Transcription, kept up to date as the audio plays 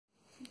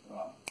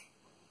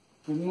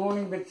Good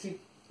morning, Bitsy.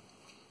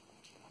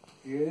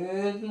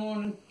 Good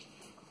morning.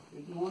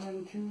 Good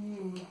morning to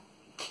you.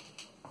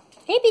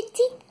 Hey,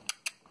 Bitsy.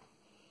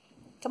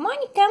 Come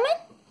on, you coming?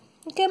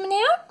 You coming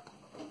out?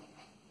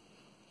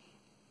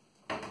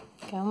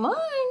 Come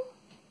on.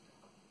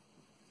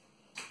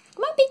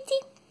 Come on,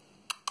 Bitsy.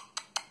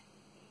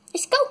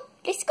 Let's go.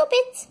 Let's go,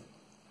 Bits.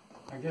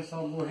 I guess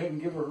I'll go ahead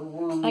and give her her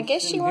worm. I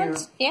guess she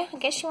wants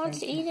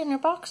to eat in her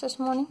box this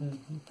morning.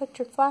 Put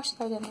your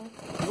flashlight in there.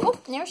 Oh,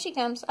 there she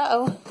comes.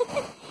 Uh-oh.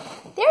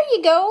 There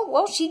you go.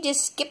 Well, she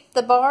just skipped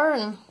the bar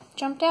and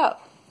jumped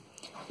out.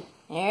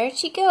 There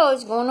she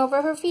goes, going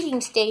over her feeding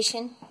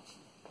station.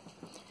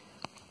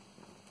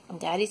 And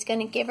Daddy's going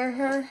to give her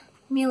her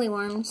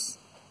mealyworms.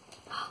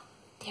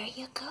 There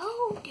you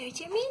go. There's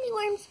your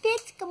mealyworms,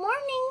 Bits. Good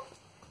morning.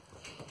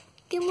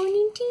 Good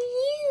morning to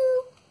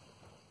you.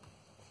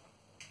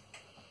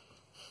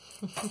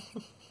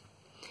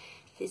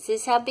 This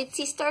is how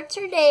Bitsy starts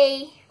her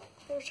day.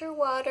 There's her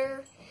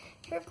water,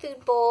 her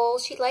food bowl.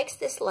 She likes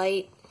this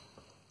light.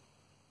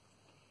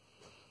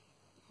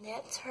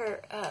 That's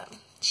her,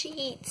 she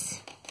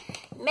eats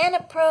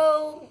Mana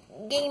Pro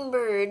Game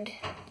Bird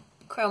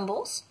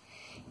crumbles.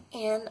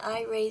 And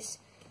I raise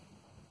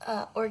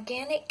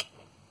organically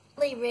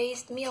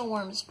raised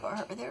mealworms for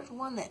her. There's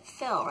one that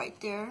fell right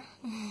there.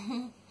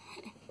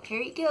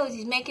 Here he goes.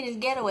 He's making his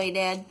getaway,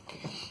 Dad.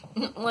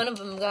 One of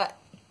them got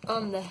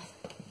on the...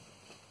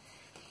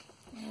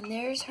 And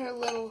there's her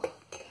little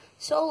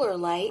solar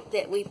light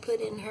that we put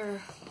in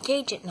her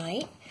cage at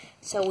night.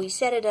 So we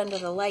set it under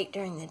the light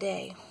during the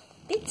day.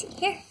 Bitsy,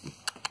 here.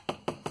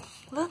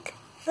 Look,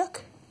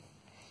 look.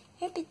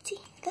 Here, Bitsy.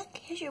 Look,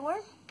 here's your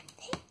worm.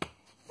 Hey,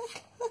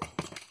 look, look.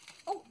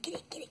 Oh, get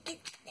it, get it, get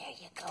it. There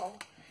you go.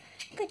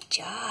 Good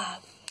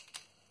job.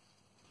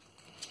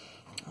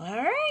 All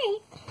right.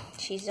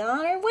 She's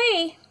on her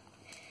way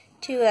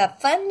to a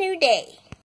fun new day.